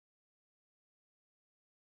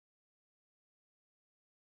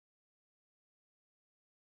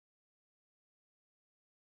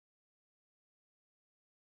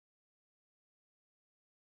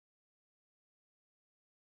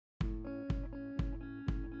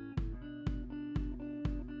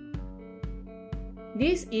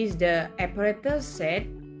This is the apparatus set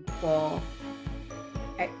for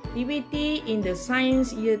activity in the Science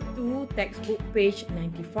Year 2 textbook page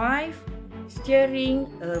 95, stirring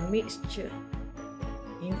a mixture.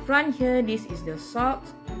 In front here, this is the salt,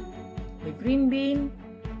 the green bean,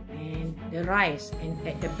 and the rice. And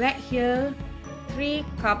at the back here, 3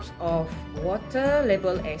 cups of water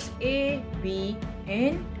labeled as A, B,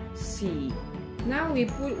 and C. Now we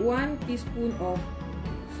put 1 teaspoon of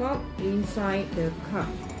salt inside the cup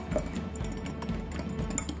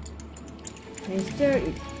and stir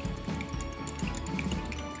it.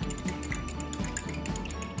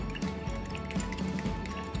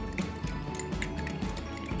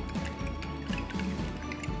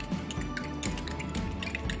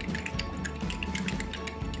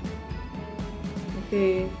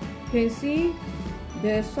 Okay, you can see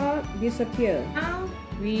the salt disappear. Now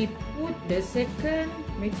we put the second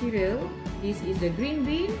material. This is the green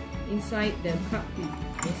bean inside the cup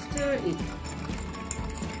and stir it.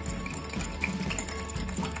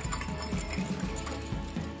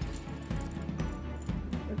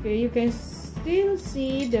 Okay, you can still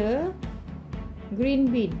see the green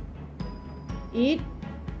bean. It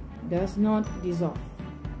does not dissolve.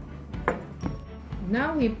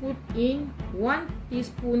 Now we put in 1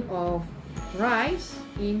 teaspoon of rice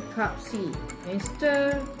in cup C and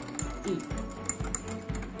stir it.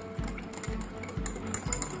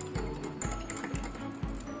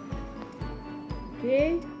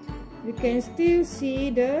 Okay, you can still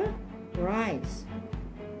see the rice.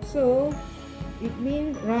 So it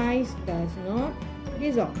means rice does not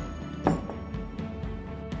dissolve.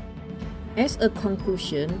 As a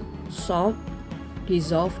conclusion, salt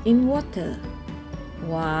dissolves in water,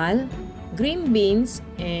 while green beans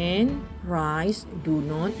and rice do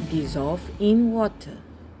not dissolve in water.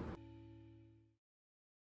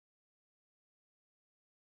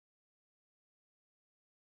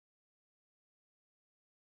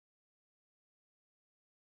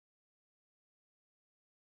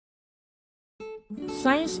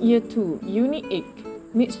 Science Year 2, Unit 8,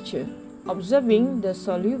 Mixture, observing the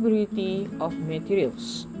solubility of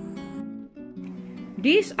materials.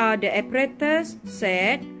 These are the apparatus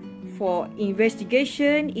set for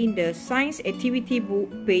investigation in the science activity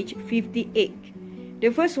book, page 58. The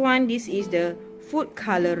first one, this is the food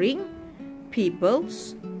coloring,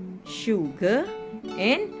 pebbles, sugar,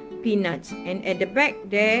 and peanuts. And at the back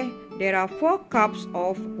there are 4 cups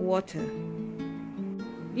of water.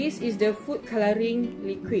 This is the food coloring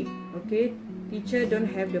liquid. Okay, teacher don't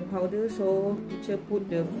have the powder, so teacher put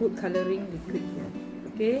the food coloring liquid here.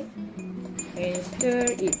 Okay, and stir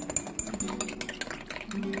it.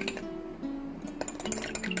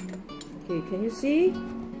 Okay, can you see?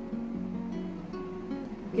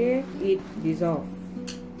 Okay, it dissolves.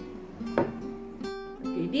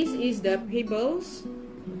 Okay, this is the pebbles.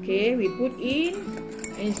 Okay, we put in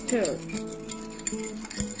and stir.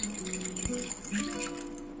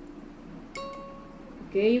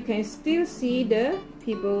 Okay, you can still see the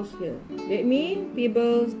pebbles here. That means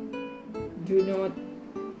pebbles do not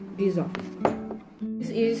dissolve. This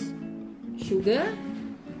is sugar.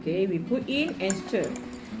 Okay, we put in and stir.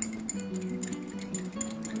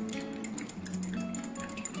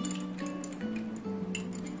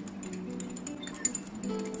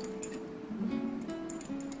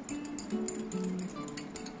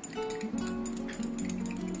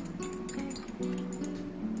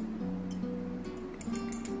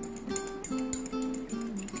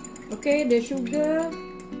 Okay, the sugar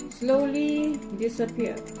slowly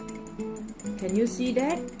disappear. Can you see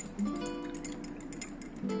that?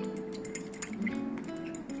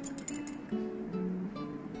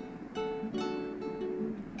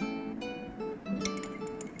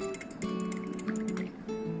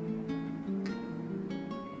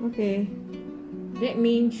 Okay, that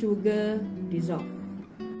means sugar dissolve.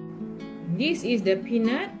 This is the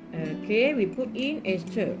peanut. Okay, we put in and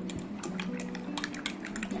stir.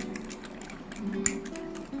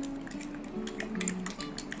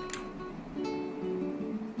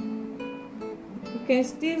 You can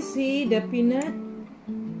still see the peanut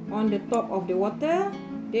on the top of the water.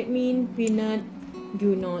 That means peanut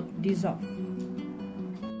do not dissolve.